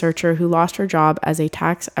researcher who lost her job as a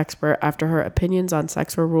tax expert after her opinions on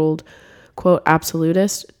sex were ruled, quote,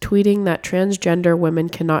 absolutist, tweeting that transgender women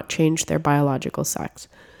cannot change their biological sex.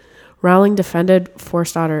 Rowling defended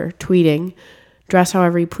Forstater, tweeting, dress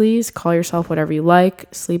however you please, call yourself whatever you like,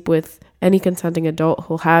 sleep with any consenting adult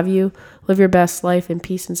who'll have you, live your best life in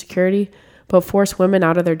peace and security, but force women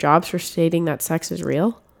out of their jobs for stating that sex is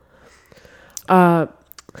real. The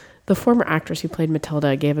former actress who played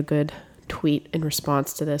Matilda gave a good tweet in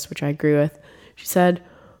response to this, which I agree with. She said,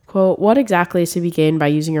 quote, what exactly is to be gained by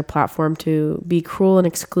using your platform to be cruel and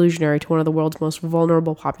exclusionary to one of the world's most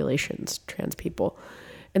vulnerable populations, trans people?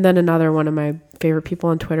 And then another one of my favorite people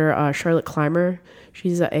on Twitter, Charlotte Clymer.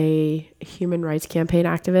 She's a human rights campaign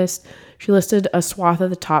activist. She listed a swath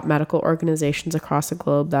of the top medical organizations across the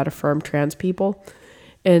globe that affirm trans people,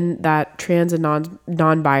 and that trans and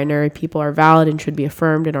non-binary people are valid and should be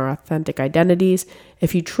affirmed in our authentic identities.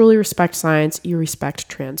 If you truly respect science, you respect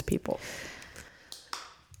trans people.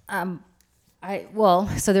 So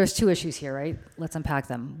there's two issues here, right? Let's unpack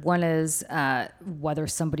them. One is whether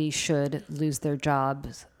somebody should lose their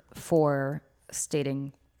jobs for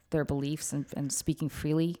stating their beliefs and speaking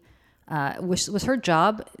freely. Was her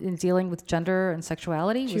job in dealing with gender and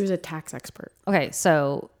sexuality? She was a tax expert. Okay,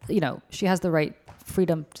 so, she has the right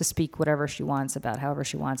freedom to speak whatever she wants about however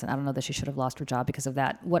she wants, and I don't know that she should have lost her job because of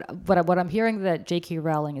that. What I'm hearing that J.K.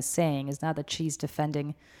 Rowling is saying is not that she's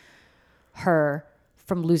defending her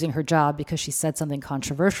from losing her job because she said something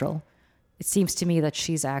controversial. It seems to me that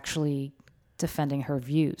she's actually defending her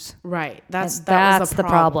views. Right. That's the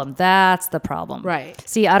problem. That's the problem. Right.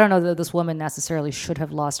 See, I don't know that this woman necessarily should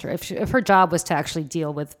have lost her. If her job was to actually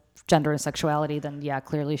deal with gender and sexuality, then yeah,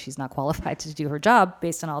 clearly she's not qualified to do her job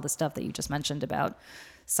based on all the stuff that you just mentioned about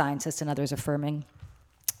scientists and others affirming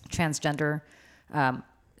transgenderism.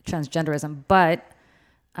 But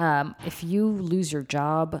if you lose your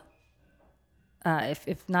job,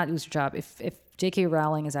 if not lose your job, if J.K.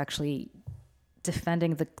 Rowling is actually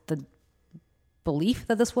defending the belief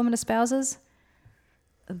that this woman espouses,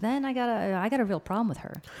 then I got a real problem with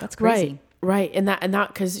her. That's crazy. Right. Right, and that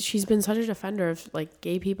because she's been such a defender of like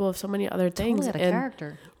gay people, of so many other things, Totally out of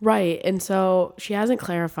character. Right, and so she hasn't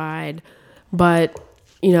clarified, but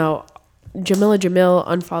Jamila Jamil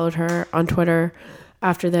unfollowed her on Twitter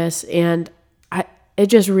after this, and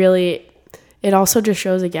it also just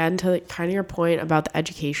shows again to kind of your point about the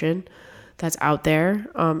education that's out there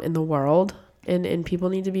in the world. And people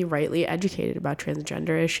need to be rightly educated about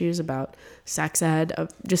transgender issues, about sex ed, of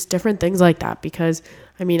just different things like that. Because,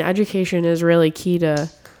 education is really key to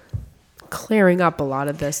clearing up a lot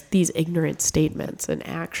of these ignorant statements and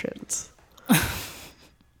actions.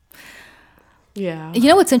 Yeah. You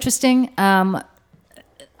know what's interesting? I'm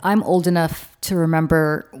old enough to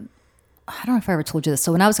remember, I don't know if I ever told you this.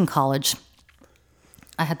 So when I was in college,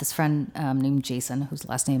 I had this friend named Jason, whose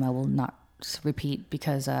last name I will not repeat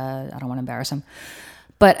because I don't want to embarrass him.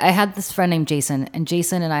 But I had this friend named Jason, and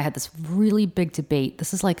Jason and I had this really big debate.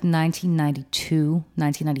 This is like 1992,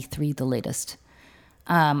 1993, the latest,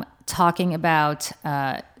 talking about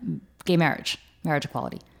gay marriage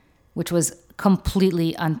equality, which was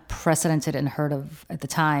completely unprecedented and heard of at the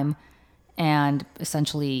time. And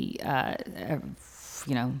essentially,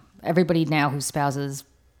 everybody now who espouses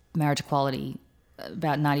marriage equality,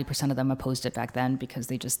 about 90% of them opposed it back then because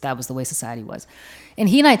that was the way society was. And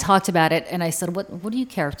he and I talked about it, and I said, what do you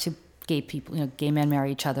care if two gay people, gay men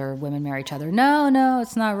marry each other, women marry each other? No,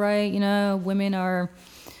 it's not right. Women are,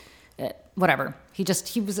 whatever. He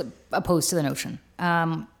was opposed to the notion.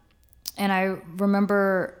 And I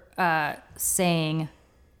remember saying,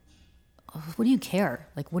 what do you care?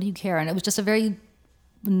 Like, what do you care? And it was just a very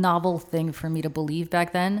novel thing for me to believe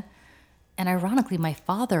back then. And ironically, my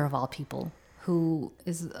father, of all people, who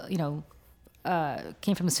is,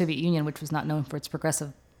 came from the Soviet Union, which was not known for its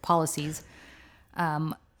progressive policies,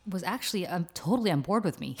 was actually totally on board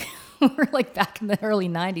with me. We're like back in the early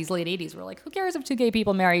 90s, late 80s. We're like, who cares if two gay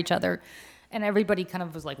people marry each other? And everybody kind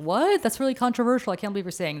of was like, what? That's really controversial. I can't believe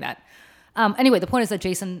you're saying that. Anyway, the point is that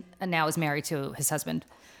Jason now is married to his husband.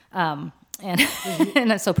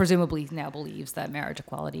 And so presumably now believes that marriage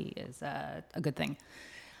equality is a good thing.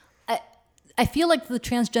 I feel like the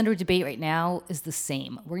transgender debate right now is the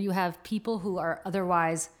same, where you have people who are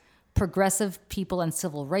otherwise progressive people on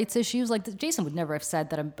civil rights issues. Like Jason would never have said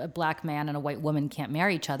that a black man and a white woman can't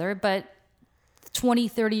marry each other, but 20,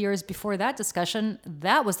 30 years before that discussion,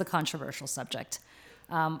 that was the controversial subject.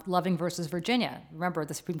 Loving versus Virginia. Remember,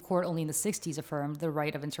 the Supreme Court only in the 60s affirmed the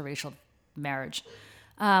right of interracial marriage.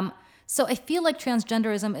 So I feel like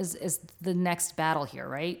transgenderism is the next battle here,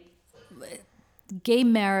 right? Gay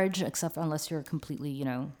marriage, except unless you're completely,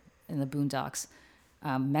 in the boondocks,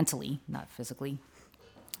 mentally, not physically,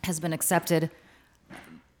 has been accepted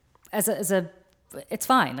as it's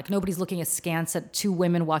fine. Like nobody's looking askance at two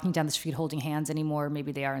women walking down the street holding hands anymore.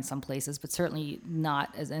 Maybe they are in some places, but certainly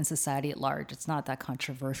not as in society at large. It's not that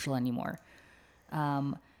controversial anymore.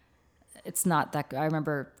 It's not that. I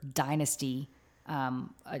remember Dynasty,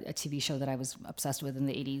 a TV show that I was obsessed with in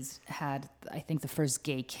the 80s, had I think the first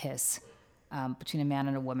gay kiss. Between a man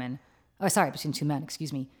and a woman. Between two men,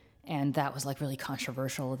 excuse me. And that was like really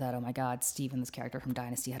controversial that, oh my God, Steven, this character from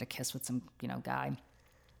Dynasty, had a kiss with some, guy.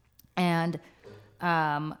 And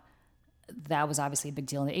that was obviously a big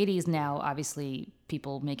deal in the 80s. Now, obviously,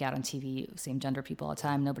 people make out on TV, same gender people all the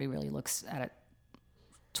time. Nobody really looks at it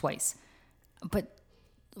twice. But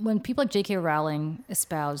when people like J.K. Rowling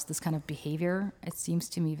espouse this kind of behavior, it seems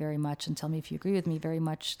to me very much, and tell me if you agree with me, very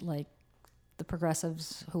much like the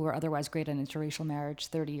progressives who were otherwise great on interracial marriage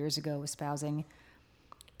 30 years ago espousing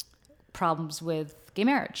problems with gay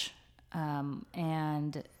marriage.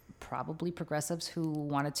 And probably progressives who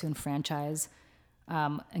wanted to enfranchise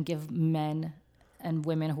and give men and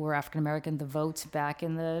women who were African American the vote back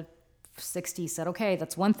in the 60s said, okay,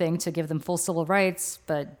 that's one thing to give them full civil rights,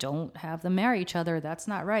 but don't have them marry each other. That's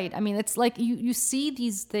not right. It's like you see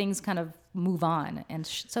these things kind of move on. And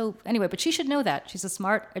so anyway, but she should know that. She's a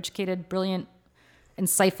smart, educated, brilliant,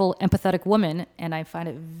 insightful, empathetic woman. And I find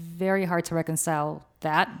it very hard to reconcile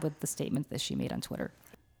that with the statement that she made on Twitter.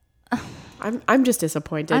 I'm just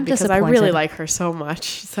disappointed because I really like her so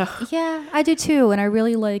much. So yeah, I do too. And I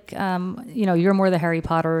really like, you're more the Harry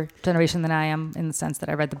Potter generation than I am in the sense that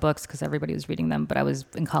I read the books because everybody was reading them, but I was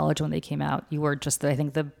in college when they came out. You were just, I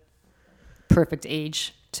think, the perfect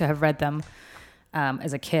age to have read them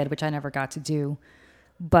as a kid, which I never got to do.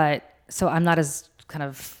 But so I'm not as kind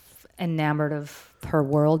of enamored of her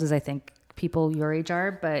world as I think people your age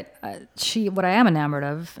are. But what I am enamored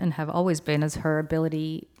of and have always been is her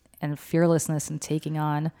ability and fearlessness in taking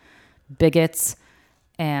on bigots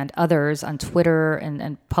and others on Twitter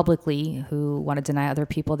and publicly who want to deny other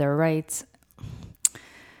people their rights.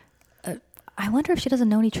 I wonder if she doesn't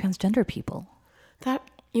know any transgender people. That,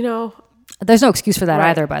 you know, There's no excuse for that Right.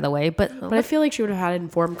 either, by the way. But I feel like she would have had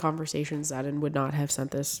informed conversations then and would not have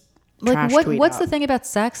sent this like, trash tweet what's out. the thing about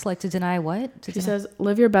sex? Like to deny what? She says,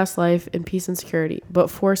 live your best life in peace and security, but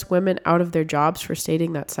force women out of their jobs for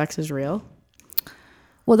stating that sex is real.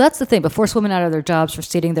 Well, that's the thing. But force women out of their jobs for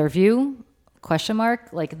stating their view? Question mark.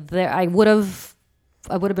 Like there, I would have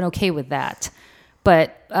been okay with that.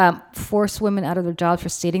 But force women out of their jobs for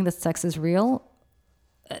stating that sex is real.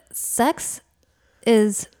 Sex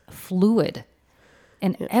is fluid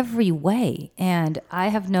in every way. And I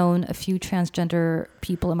have known a few transgender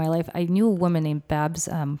people in my life. I knew a woman named Babs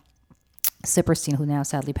Sipperstein, who now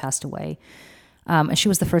sadly passed away. And she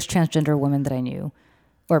was the first transgender woman that I knew,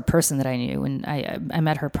 or person that I knew. And I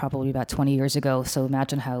met her probably about 20 years ago. So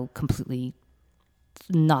imagine how completely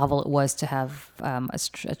novel it was to have a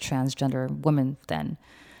transgender woman then.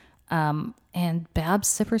 And Babs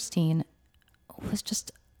Sipperstein was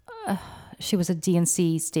just, she was a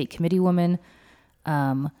DNC state committee woman.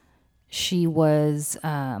 She was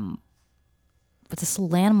this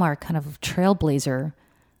landmark kind of trailblazer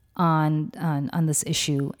on this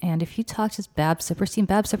issue. And if you talk to Babs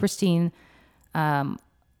Sipperstein, I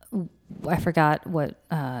forgot what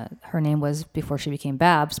her name was before she became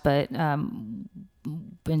Babs, but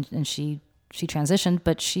and she transitioned,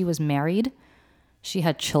 but she was married, she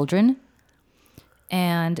had children,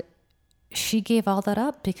 and she gave all that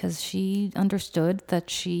up because she understood that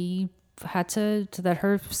she had that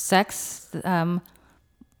her sex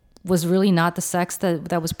was really not the sex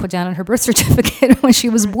that was put down in her birth certificate when she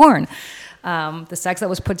was born. The sex that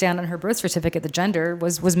was put down in her birth certificate, the gender,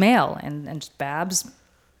 was male, and Babs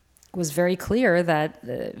was very clear that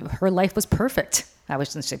her life was perfect. I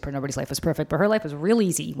was going to say nobody's life was perfect, but her life was real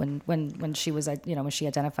easy when she was, when she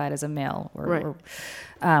identified as a male.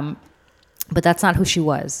 But that's not who she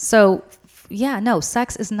was. So, yeah, no,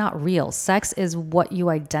 sex is not real. Sex is what you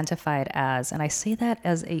identified as. And I say that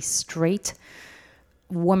as a straight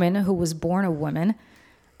woman who was born a woman.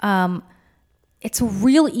 It's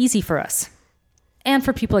real easy for us. And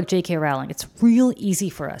for people like J.K. Rowling, it's real easy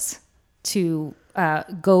for us to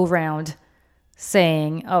go around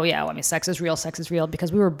saying, oh, yeah, well, I mean, sex is real,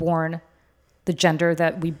 because we were born the gender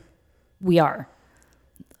that we are.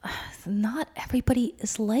 Not everybody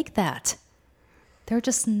is like that. They're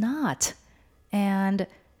just not. And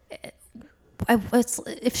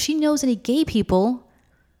if she knows any gay people,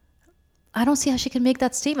 I don't see how she can make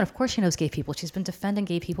that statement. Of course she knows gay people. She's been defending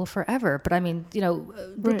gay people forever. But I mean,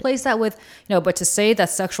 replace that with, but to say that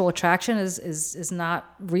sexual attraction is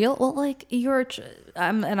not real. Well, like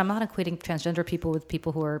I'm not equating transgender people with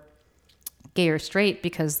people who are gay or straight,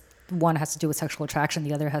 because one has to do with sexual attraction.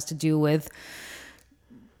 The other has to do with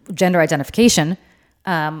gender identification.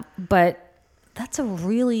 But that's a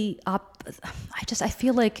really, I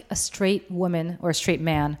feel like a straight woman or a straight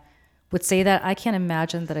man would say that. I can't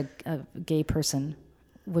imagine that a gay person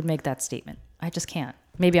would make that statement. I just can't.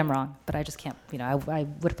 Maybe I'm wrong, but I just can't. I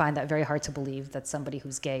would find that very hard to believe that somebody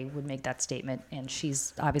who's gay would make that statement, and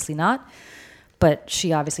she's obviously not. But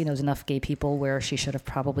she obviously knows enough gay people where she should have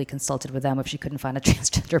probably consulted with them if she couldn't find a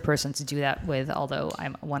transgender person to do that with, although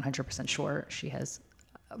I'm 100% sure she has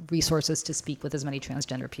resources to speak with as many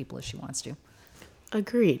transgender people as she wants to.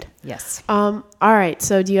 Agreed. Yes. All right.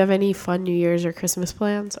 So do you have any fun New Year's or Christmas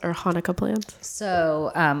plans or Hanukkah plans?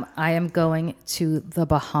 So I am going to the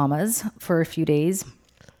Bahamas for a few days.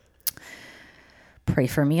 Pray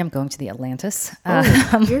for me. I'm going to the Atlantis.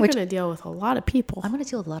 You're going to deal with a lot of people. I'm going to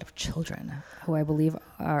deal with a lot of children who I believe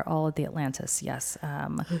are all at the Atlantis. Yes.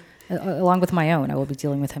 Along with my own. I will be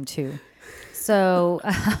dealing with him too. So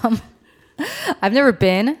I've never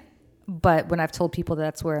been. But when I've told people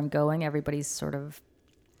that's where I'm going, everybody's sort of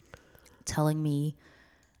telling me,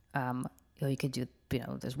 you could do,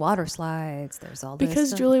 there's water slides, there's all this. Because,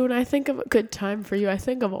 stuff. Julie, when I think of a good time for you, I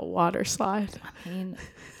think of a water slide. I mean,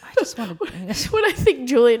 I just want to. When I think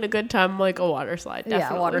Julie and a good time, I'm like a water slide.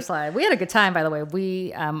 Definitely. Yeah, water slide. We had a good time, by the way.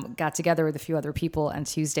 We got together with a few other people on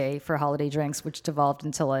Tuesday for holiday drinks, which devolved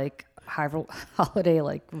into like holiday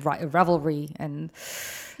revelry, and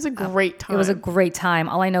it was a great time. It was a great time.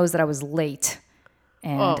 All I know is that I was late,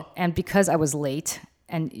 and because I was late,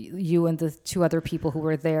 and you and the two other people who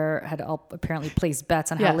were there had all apparently placed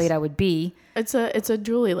bets on how late I would be. It's a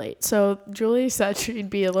Julie late. So Julie said she'd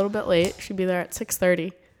be a little bit late. She'd be there at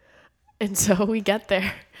 6:30, and so we get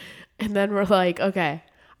there, and then we're like, okay,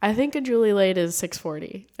 I think a Julie late is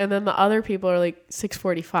 6:40, and then the other people are like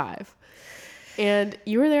 6:45. And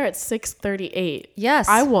you were there at 6:38. Yes.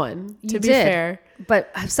 I won, to be fair. But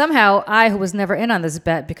somehow I, who was never in on this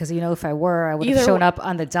bet, because, if I were, I would have shown up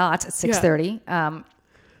on the dot at 6:30.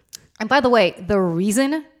 And by the way, the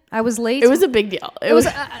reason I was late. It was a big deal. It was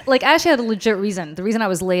like, I actually had a legit reason. The reason I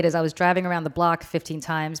was late is I was driving around the block 15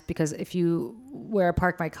 times because where I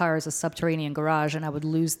parked my car is a subterranean garage, and I would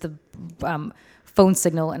lose the phone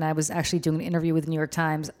signal, and I was actually doing an interview with the New York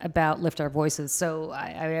Times about Lift Our Voices. So I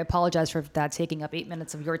apologize for that taking up 8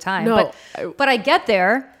 minutes of your time. No, but I get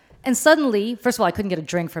there, and suddenly, first of all, I couldn't get a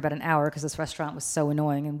drink for about an hour because this restaurant was so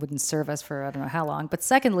annoying and wouldn't serve us for I don't know how long. But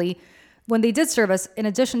secondly, when they did serve us, in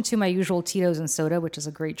addition to my usual Tito's and soda, which is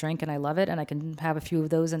a great drink and I love it, and I can have a few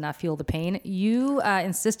of those and not feel the pain, you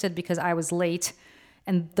insisted because I was late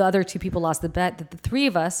and the other two people lost the bet that the three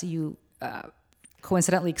of us, you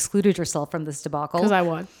coincidentally excluded yourself from this debacle. Because I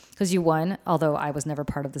won. Because you won, although I was never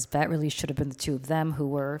part of this bet. Really should have been the two of them who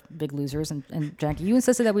were big losers and drank. You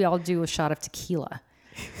insisted that we all do a shot of tequila.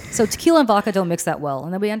 So tequila and vodka don't mix that well.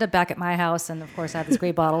 And then we end up back at my house, and of course I have this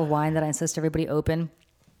great bottle of wine that I insist everybody open.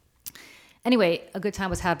 Anyway, a good time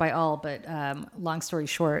was had by all, but long story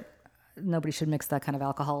short, nobody should mix that kind of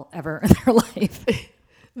alcohol ever in their life.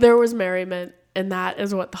 There was merriment, and that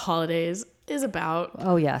is what the holidays is about.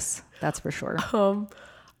 Oh, yes, that's for sure. All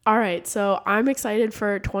right, so I'm excited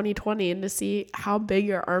for 2020 and to see how big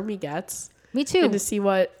your army gets. Me too. And to see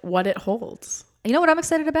what it holds. You know what I'm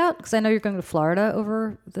excited about? Because I know you're going to Florida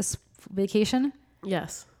over this vacation.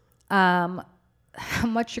 Yes. How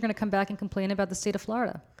much you're going to come back and complain about the state of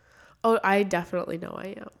Florida? Oh, I definitely know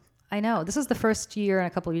I am. I know. This is the first year in a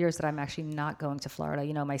couple of years that I'm actually not going to Florida.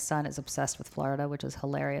 You know, my son is obsessed with Florida, which is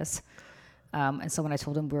hilarious. And so when I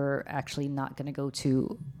told him we're actually not going to go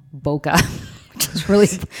to Boca,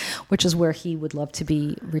 which is where he would love to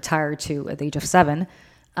be retired to at the age of 7,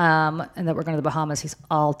 and that we're going to the Bahamas, he's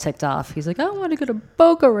all ticked off. He's like, I want to go to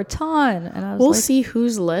Boca Raton. And I was We'll see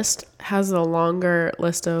whose list has a longer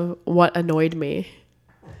list of what annoyed me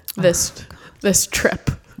this trip.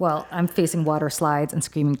 Well, I'm facing water slides and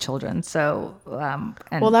screaming children. So,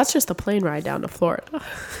 well, that's just the plane ride down to Florida.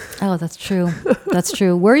 Oh, that's true. That's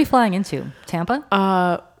true. Where are you flying into?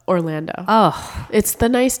 Tampa? Orlando. Oh, It's the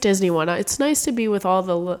nice Disney one. It's nice to be with all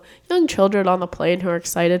the young children on the plane who are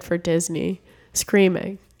excited for Disney,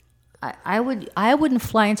 screaming. I wouldn't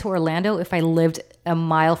fly into Orlando if I lived a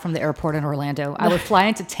mile from the airport in Orlando. I would fly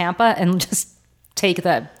into Tampa and just take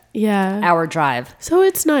the hour drive. So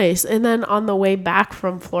it's nice. And then on the way back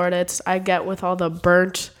from Florida, I get with all the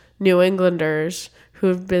burnt New Englanders who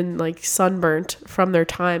have been like sunburnt from their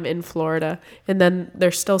time in Florida, and then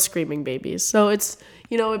they're still screaming babies. So it's,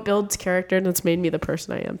 it builds character, and it's made me the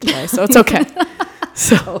person I am today. So it's okay.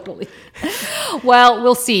 So. Totally. Well,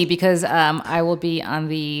 we'll see, because I will be on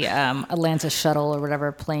the Atlantis shuttle or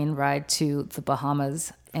whatever plane ride to the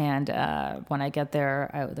Bahamas. And when I get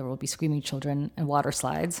there, there will be screaming children and water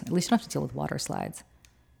slides. At least you don't have to deal with water slides.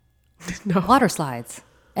 No. Water slides.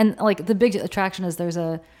 And like the big attraction is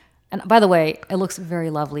and by the way, it looks very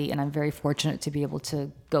lovely, and I'm very fortunate to be able to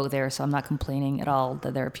go there. So I'm not complaining at all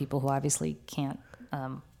that there are people who obviously can't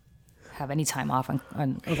have any time off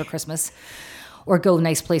on over Christmas or go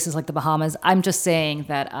nice places like the Bahamas. I'm just saying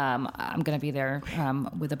that I'm going to be there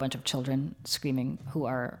with a bunch of children screaming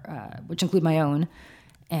which include my own.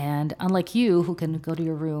 And unlike you, who can go to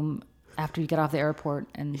your room after you get off the airport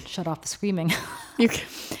and shut off the screaming.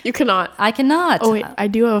 You cannot. I cannot. Oh, wait. I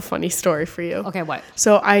do have a funny story for you. Okay, what?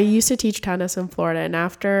 So I used to teach tennis in Florida, and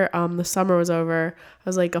after the summer was over, I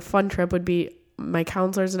was like, a fun trip would be my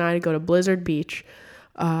counselors and I to go to Blizzard Beach,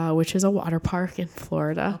 which is a water park in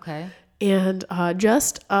Florida. Okay. And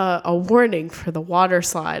just a warning for the water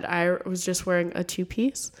slide. I was just wearing a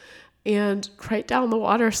 2-piece, and right down the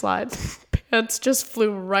water slide, pants just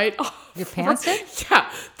flew right off. Your pants did?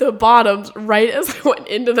 Yeah, the bottoms right as I went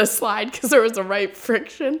into the slide, because there was the right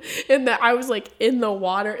friction, and that I was like in the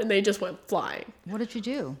water, and they just went flying. What did you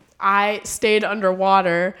do? I stayed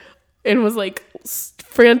underwater and was like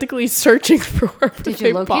frantically searching for where Did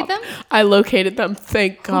you locate them? I located them.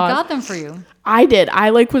 Thank God. Who got them for you? I did.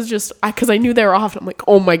 I was just, because I knew they were off. And I'm like,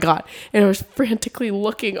 oh my God. And I was frantically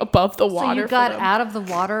looking above the water. So you got out of the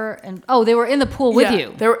water and, they were in the pool with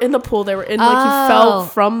you. They were in the pool. They were in, like you fell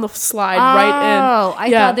from the slide right in. Oh,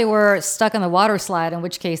 I thought they were stuck in the water slide, in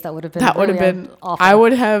which case that would have been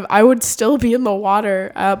awful. I would still be in the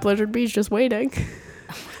water at Blizzard Beach just waiting.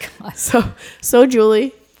 Oh my God. So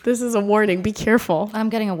Julie, this is a warning. Be careful. I'm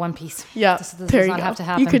getting a 1-piece. Yeah, this there does you not go. have to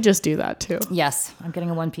happen. You could just do that too. Yes, I'm getting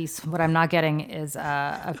a 1-piece. What I'm not getting is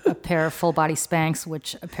a pair of full body Spanx,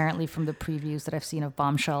 which apparently from the previews that I've seen of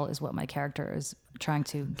Bombshell is what my character is trying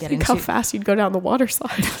to get into. How fast you'd go down the water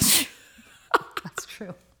slide. That's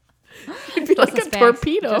true. You'd be like a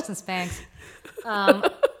torpedo. Just in Spanx.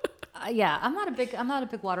 Yeah, I'm not a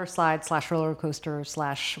big water slide / roller coaster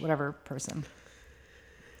 / whatever person.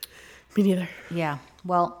 Me neither. Yeah.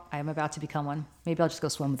 Well, I'm about to become one. Maybe I'll just go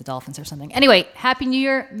swim with the dolphins or something. Anyway, Happy New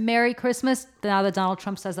Year. Merry Christmas. Now that Donald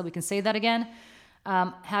Trump says that we can say that again.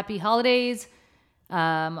 Happy holidays,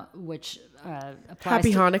 which applies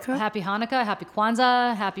Happy to Hanukkah. Happy Hanukkah, Happy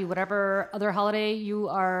Kwanzaa, happy whatever other holiday you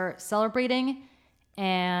are celebrating.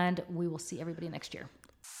 And we will see everybody next year.